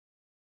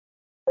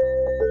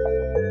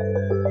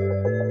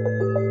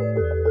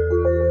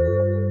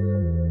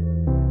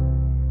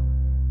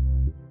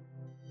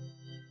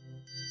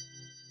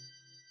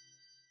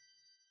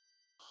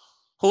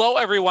Hello,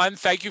 everyone.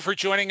 Thank you for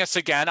joining us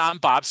again. I'm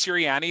Bob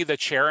Siriani, the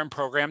Chair and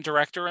Program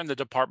Director in the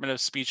Department of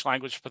Speech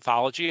Language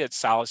Pathology at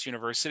Salus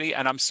University,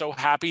 and I'm so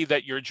happy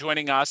that you're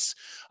joining us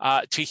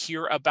to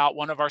hear about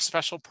one of our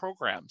special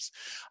programs.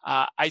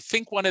 I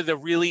think one of the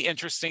really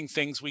interesting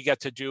things we get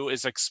to do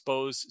is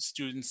expose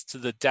students to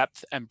the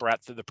depth and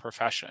breadth of the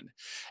profession.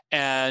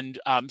 And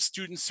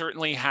students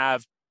certainly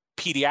have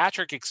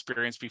pediatric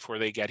experience before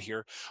they get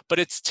here, but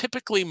it's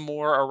typically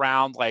more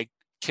around like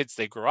kids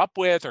they grew up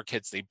with or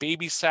kids they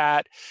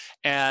babysat.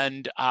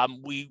 And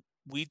we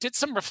did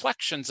some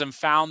reflections and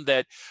found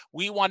that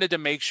we wanted to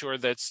make sure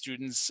that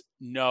students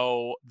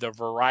know the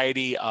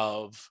variety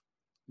of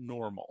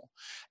normal.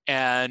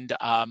 And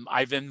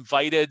I've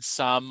invited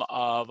some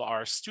of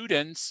our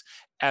students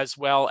as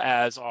well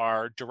as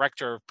our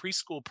director of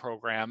preschool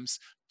programs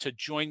to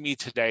join me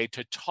today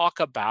to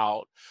talk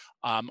about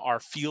our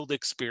field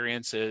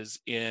experiences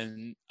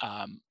in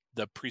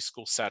the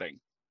preschool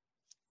setting.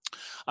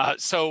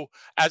 So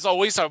as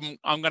always, I'm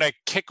going to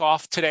kick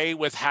off today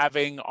with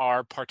having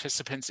our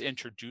participants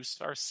introduce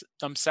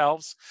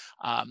themselves.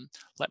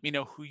 Let me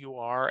know who you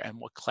are and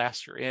what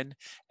class you're in,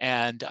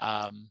 and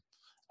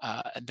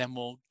then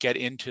we'll get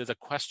into the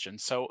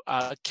questions. So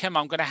Kim,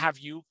 I'm going to have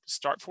you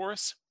start for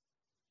us.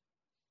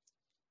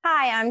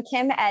 Hi, I'm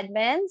Kim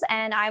Edmonds,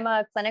 and I'm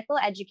a clinical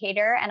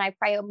educator, and I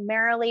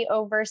primarily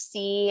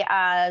oversee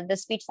the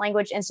Speech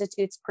Language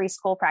Institute's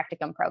preschool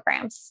practicum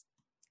programs.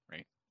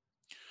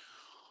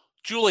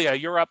 Julia,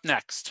 you're up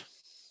next.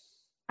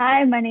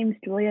 Hi, my name is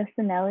Julia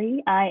Sinelli.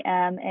 I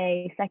am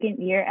a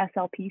second-year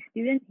SLP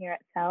student here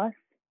at Salus.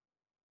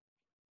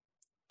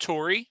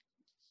 Tori.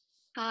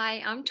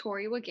 Hi, I'm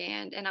Tori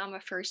Wigand, and I'm a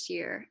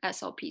first-year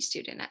SLP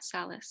student at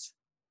Salus.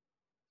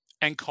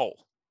 And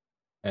Cole.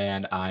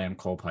 And I am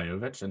Cole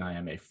Pajovich, and I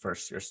am a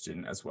first-year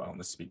student as well in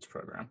the speech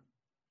program.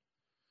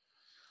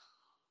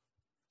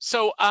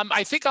 So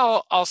I think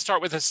I'll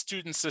start with the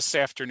students this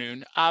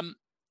afternoon.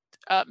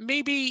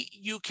 Maybe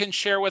you can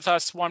share with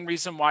us one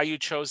reason why you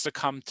chose to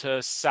come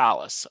to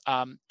Salus.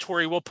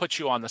 Tori, we'll put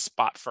you on the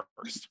spot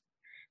first.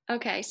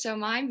 Okay, so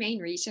my main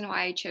reason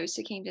why I chose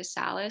to come to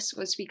Salus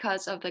was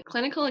because of the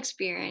clinical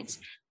experience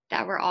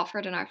that were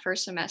offered in our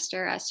first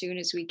semester as soon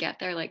as we get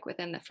there, like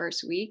within the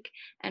first week.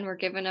 And we're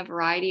given a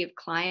variety of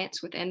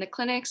clients within the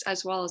clinics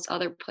as well as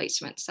other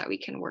placements that we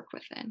can work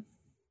within.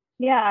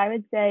 Yeah, I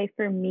would say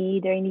for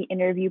me during the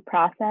interview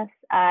process,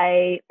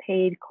 I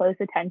paid close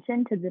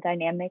attention to the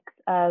dynamics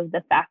of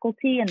the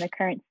faculty and the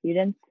current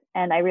students.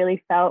 And I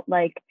really felt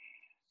like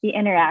the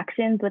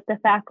interactions with the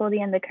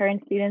faculty and the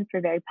current students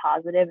were very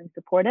positive and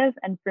supportive.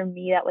 And for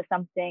me, that was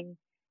something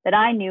that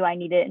I knew I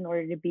needed in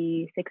order to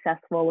be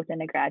successful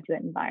within a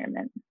graduate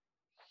environment.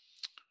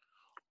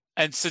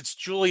 And since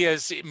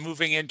Julia's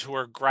moving into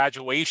her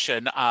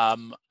graduation,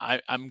 I'm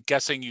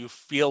guessing you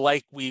feel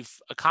like we've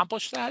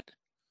accomplished that?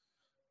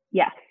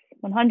 Yes,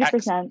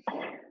 100%.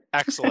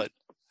 Excellent.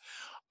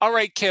 All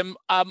right, Kim,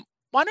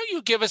 why don't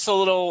you give us a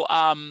little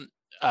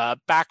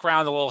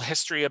background, a little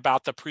history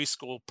about the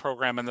preschool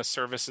program and the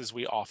services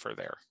we offer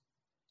there?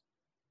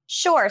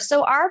 Sure.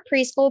 So our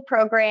preschool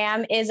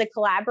program is a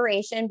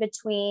collaboration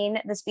between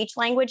the Speech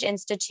Language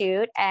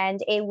Institute and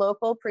a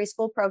local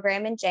preschool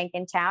program in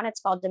Jenkintown.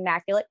 It's called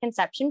Immaculate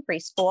Conception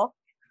Preschool.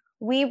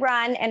 We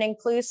run an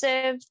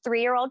inclusive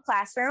 3-year-old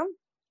classroom.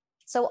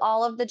 So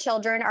all of the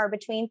children are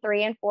between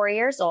 3 and 4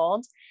 years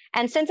old.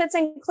 And since it's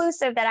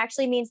inclusive, that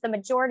actually means the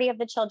majority of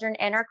the children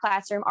in our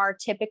classroom are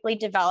typically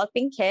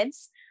developing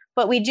kids.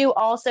 But we do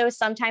also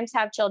sometimes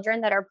have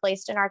children that are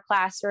placed in our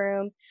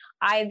classroom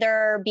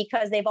either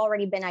because they've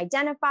already been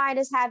identified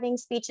as having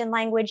speech and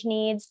language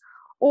needs,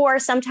 or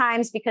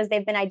sometimes because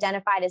they've been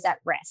identified as at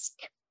risk.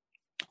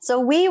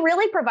 So we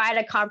really provide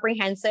a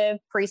comprehensive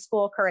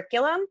preschool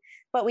curriculum,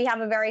 but we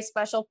have a very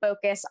special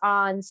focus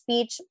on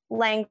speech,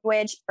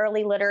 language,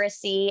 early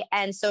literacy,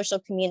 and social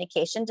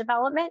communication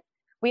development.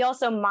 We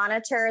also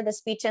monitor the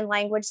speech and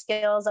language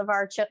skills of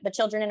the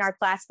children in our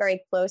class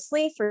very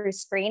closely through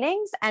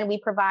screenings, and we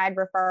provide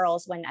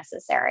referrals when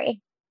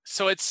necessary.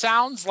 So it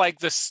sounds like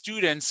the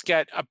students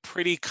get a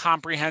pretty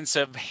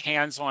comprehensive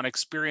hands-on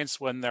experience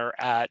when they're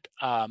at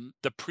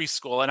the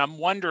preschool. And I'm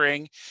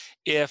wondering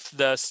if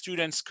the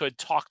students could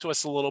talk to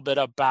us a little bit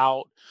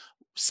about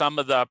some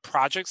of the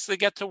projects they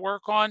get to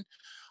work on.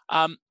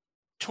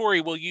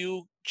 Tori, will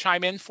you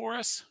chime in for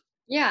us?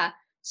 Yeah.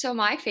 So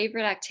my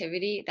favorite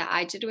activity that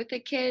I did with the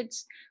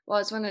kids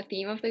was when the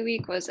theme of the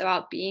week was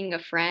about being a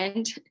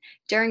friend.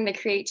 During the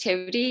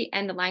creativity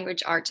and the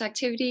language arts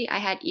activity, I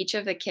had each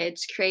of the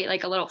kids create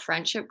like a little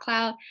friendship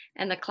cloud,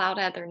 and the cloud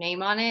had their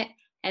name on it.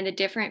 And the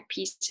different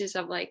pieces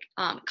of like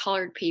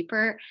colored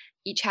paper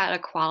each had a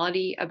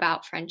quality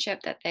about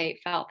friendship that they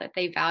felt that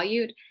they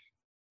valued.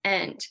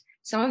 And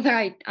some of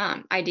their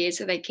ideas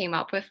that they came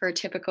up with for a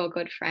typical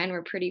good friend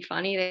were pretty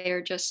funny. They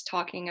were just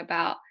talking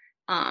about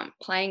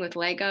playing with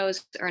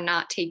Legos or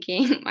not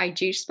taking my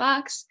juice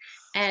box.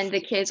 And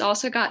the kids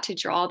also got to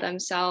draw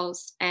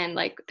themselves and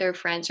like their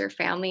friends or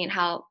family and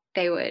how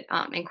they would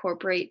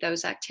incorporate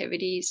those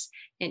activities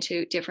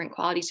into different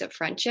qualities of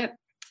friendship.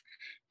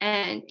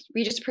 And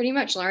we just pretty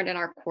much learned in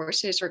our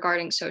courses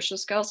regarding social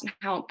skills and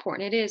how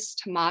important it is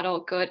to model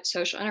good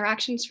social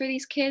interactions for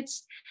these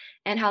kids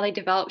and how they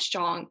develop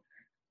strong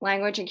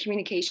language and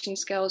communication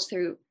skills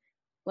through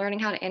learning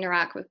how to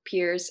interact with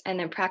peers and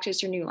then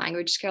practice their new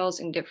language skills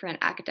in different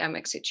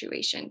academic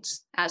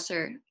situations as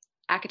their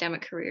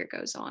academic career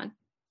goes on.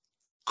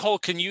 Cole,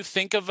 can you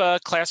think of a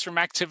classroom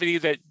activity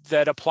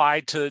that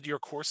applied to your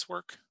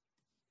coursework?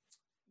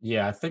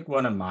 Yeah, I think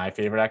one of my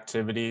favorite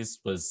activities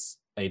was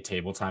a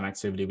table time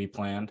activity we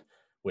planned,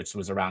 which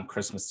was around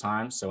Christmas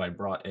time. So I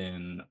brought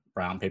in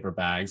brown paper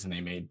bags and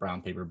they made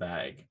brown paper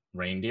bag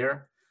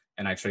reindeer,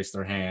 and I traced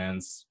their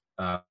hands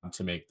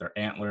to make their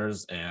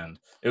antlers. And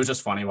it was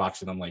just funny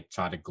watching them like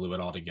try to glue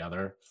it all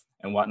together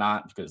and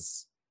whatnot,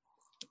 because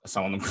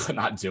some of them could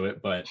not do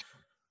it. But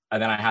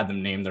and then I had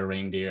them name their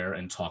reindeer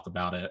and talk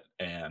about it.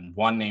 And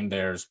one named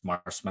theirs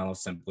Marshmallow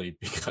simply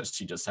because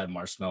she just had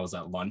marshmallows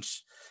at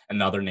lunch.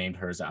 Another named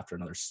hers after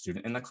another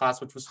student in the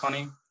class, which was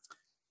funny.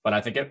 But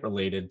I think it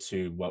related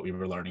to what we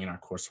were learning in our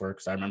coursework.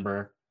 Because I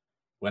remember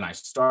when I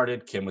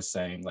started, Kim was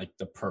saying like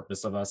the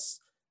purpose of us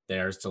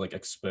there is to like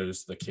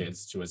expose the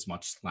kids to as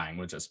much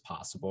language as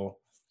possible.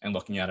 And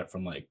looking at it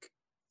from like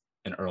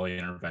an early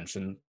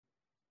intervention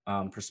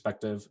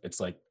perspective, it's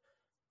like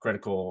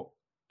critical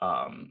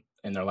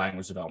in their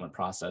language development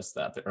process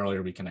that the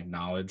earlier we can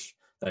acknowledge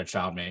that a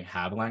child may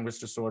have a language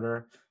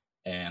disorder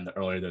and the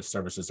earlier those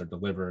services are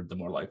delivered, the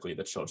more likely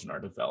the children are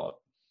to develop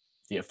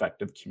the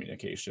effective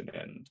communication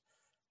and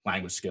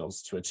language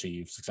skills to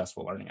achieve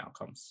successful learning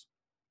outcomes.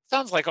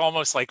 Sounds like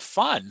almost like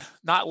fun,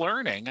 not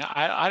learning.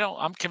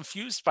 I'm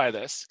confused by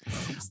this.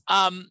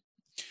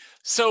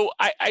 So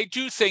I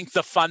do think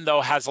the fun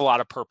though has a lot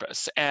of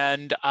purpose.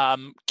 And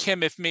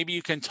Kim, if maybe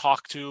you can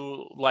talk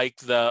to like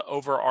the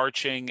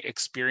overarching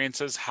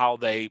experiences, how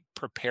they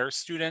prepare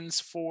students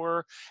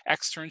for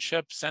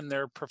externships and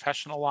their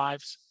professional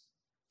lives.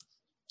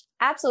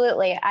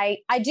 Absolutely.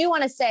 I do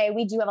want to say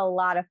we do have a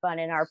lot of fun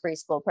in our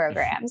preschool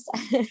programs.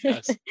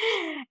 Yes.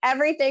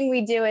 Everything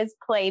we do is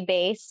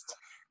play-based.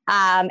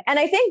 And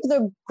I think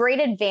the great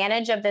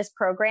advantage of this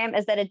program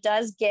is that it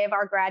does give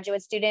our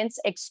graduate students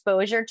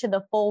exposure to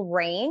the full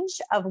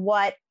range of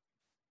what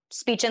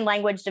speech and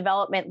language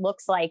development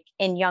looks like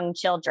in young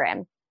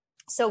children.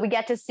 So we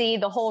get to see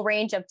the whole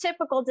range of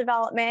typical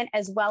development,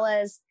 as well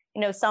as,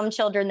 some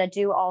children that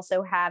do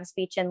also have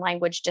speech and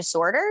language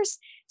disorders.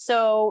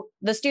 So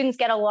the students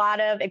get a lot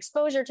of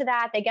exposure to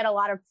that. They get a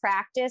lot of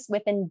practice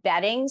with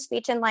embedding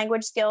speech and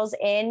language skills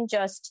in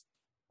just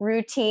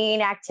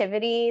routine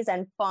activities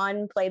and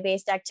fun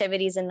play-based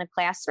activities in the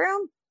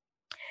classroom.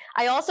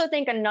 I also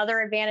think another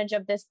advantage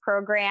of this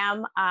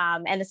program,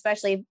 and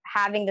especially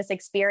having this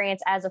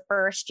experience as a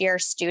first-year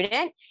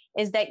student,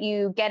 is that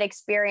you get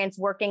experience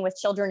working with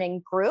children in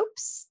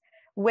groups,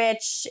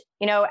 which,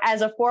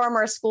 as a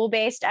former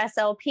school-based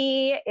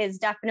SLP is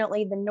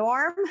definitely the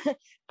norm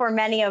for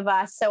many of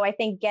us. So I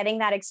think getting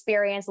that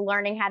experience,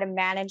 learning how to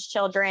manage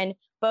children,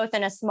 both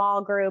in a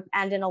small group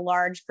and in a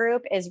large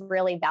group, is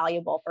really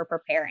valuable for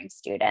preparing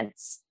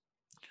students.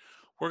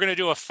 We're going to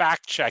do a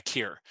fact check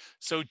here.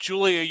 So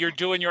Julia, you're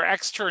doing your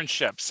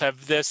externships.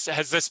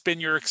 Has this been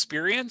your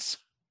experience?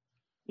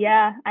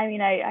 Yeah,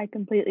 I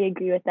completely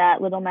agree with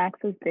that. Little Max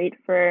was great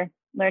for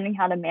learning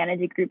how to manage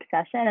a group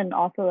session, and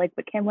also like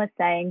what Kim was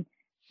saying,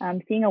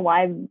 seeing a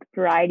wide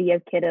variety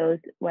of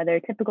kiddos, whether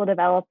typical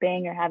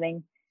developing or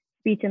having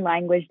speech and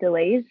language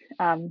delays,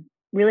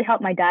 really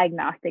helped my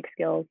diagnostic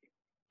skills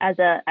as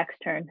a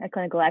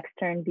clinical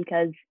extern,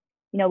 because,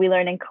 we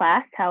learn in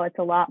class how it's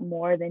a lot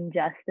more than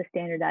just a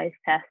standardized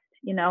test.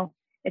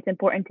 It's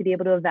important to be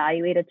able to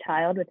evaluate a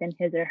child within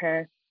his or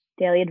her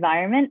daily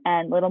environment.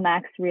 And Little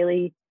Max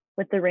really,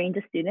 with the range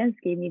of students,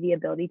 gave me the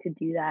ability to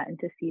do that and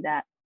to see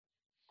that.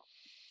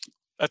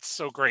 That's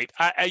so great.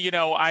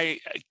 I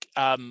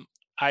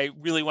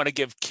really want to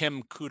give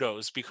Kim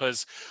kudos,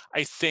 because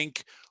I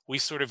think we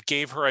sort of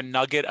gave her a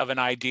nugget of an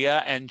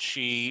idea and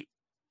she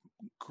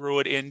grew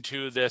it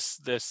into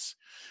this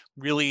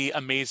really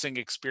amazing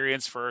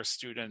experience for our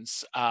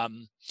students.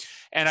 And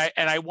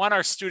I want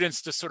our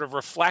students to sort of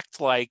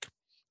reflect, like,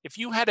 if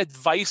you had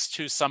advice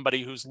to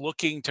somebody who's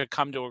looking to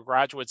come to a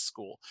graduate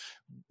school,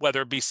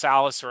 whether it be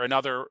Salus or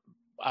another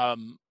a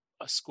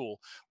school,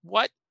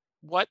 what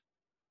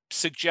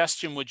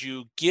suggestion would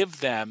you give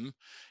them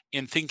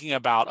in thinking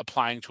about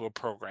applying to a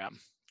program?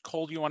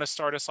 Cole, do you want to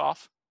start us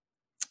off?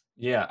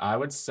 Yeah, I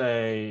would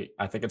say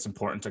I think it's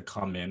important to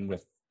come in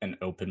with an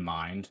open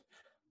mind.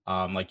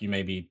 Like you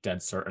may be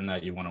dead certain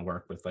that you want to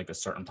work with like a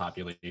certain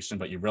population,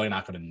 but you're really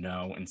not going to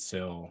know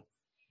until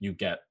you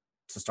get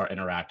to start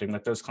interacting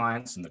with those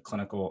clients in the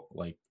clinical,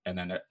 and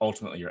then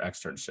ultimately your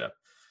externship.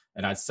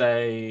 And I'd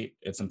say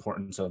it's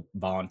important to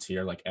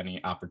volunteer, like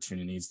any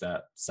opportunities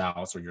that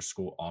Salus or your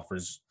school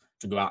offers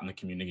to go out in the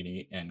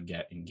community and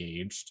get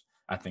engaged,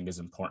 I think is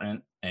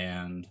important.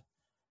 And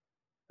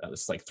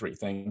it's like three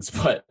things,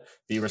 but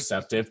be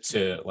receptive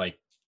to like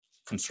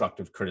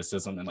constructive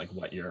criticism and like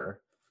what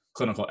your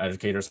clinical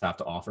educators have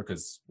to offer,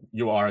 because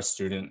you are a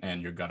student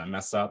and you're gonna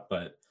mess up.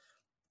 But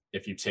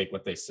if you take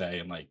what they say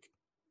and like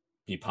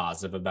be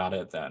positive about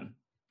it, then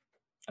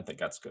I think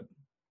that's good.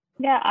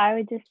 Yeah, I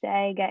would just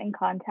say get in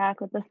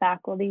contact with the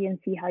faculty and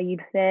see how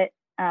you'd fit.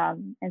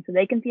 And so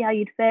they can see how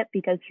you'd fit,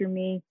 because for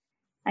me,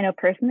 I know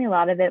personally a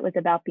lot of it was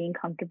about being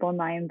comfortable in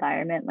my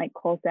environment. Like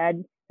Cole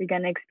said, you're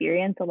going to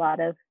experience a lot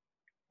of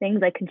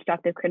things like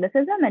constructive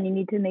criticism, and you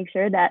need to make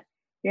sure that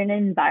you're in an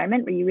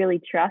environment where you really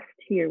trust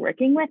who you're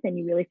working with and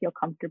you really feel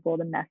comfortable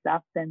to mess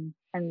up and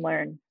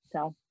learn.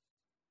 So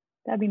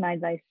that'd be my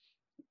advice.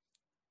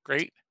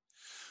 Great.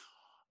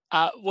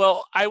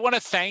 Well, I want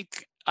to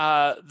thank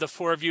the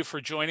four of you for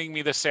joining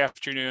me this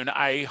afternoon.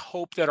 I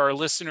hope that our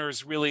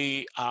listeners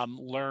really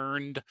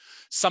learned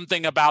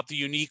something about the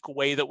unique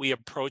way that we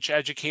approach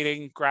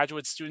educating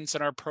graduate students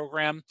in our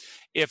program.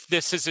 If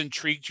this has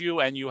intrigued you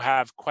and you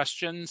have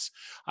questions,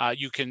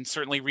 you can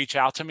certainly reach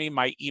out to me.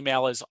 My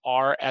email is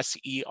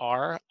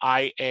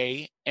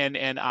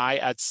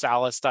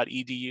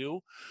rserianni@salus.edu,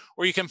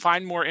 or you can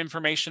find more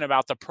information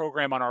about the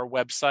program on our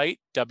website,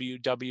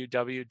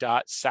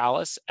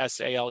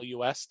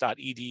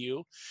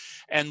 www.salus.edu,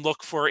 and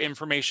look for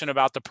information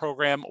about the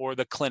program or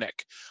the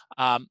clinic.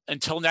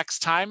 Until next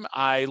time,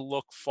 I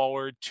look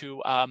forward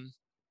to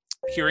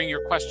hearing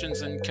your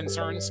questions and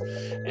concerns.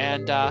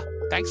 And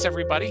thanks,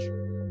 everybody.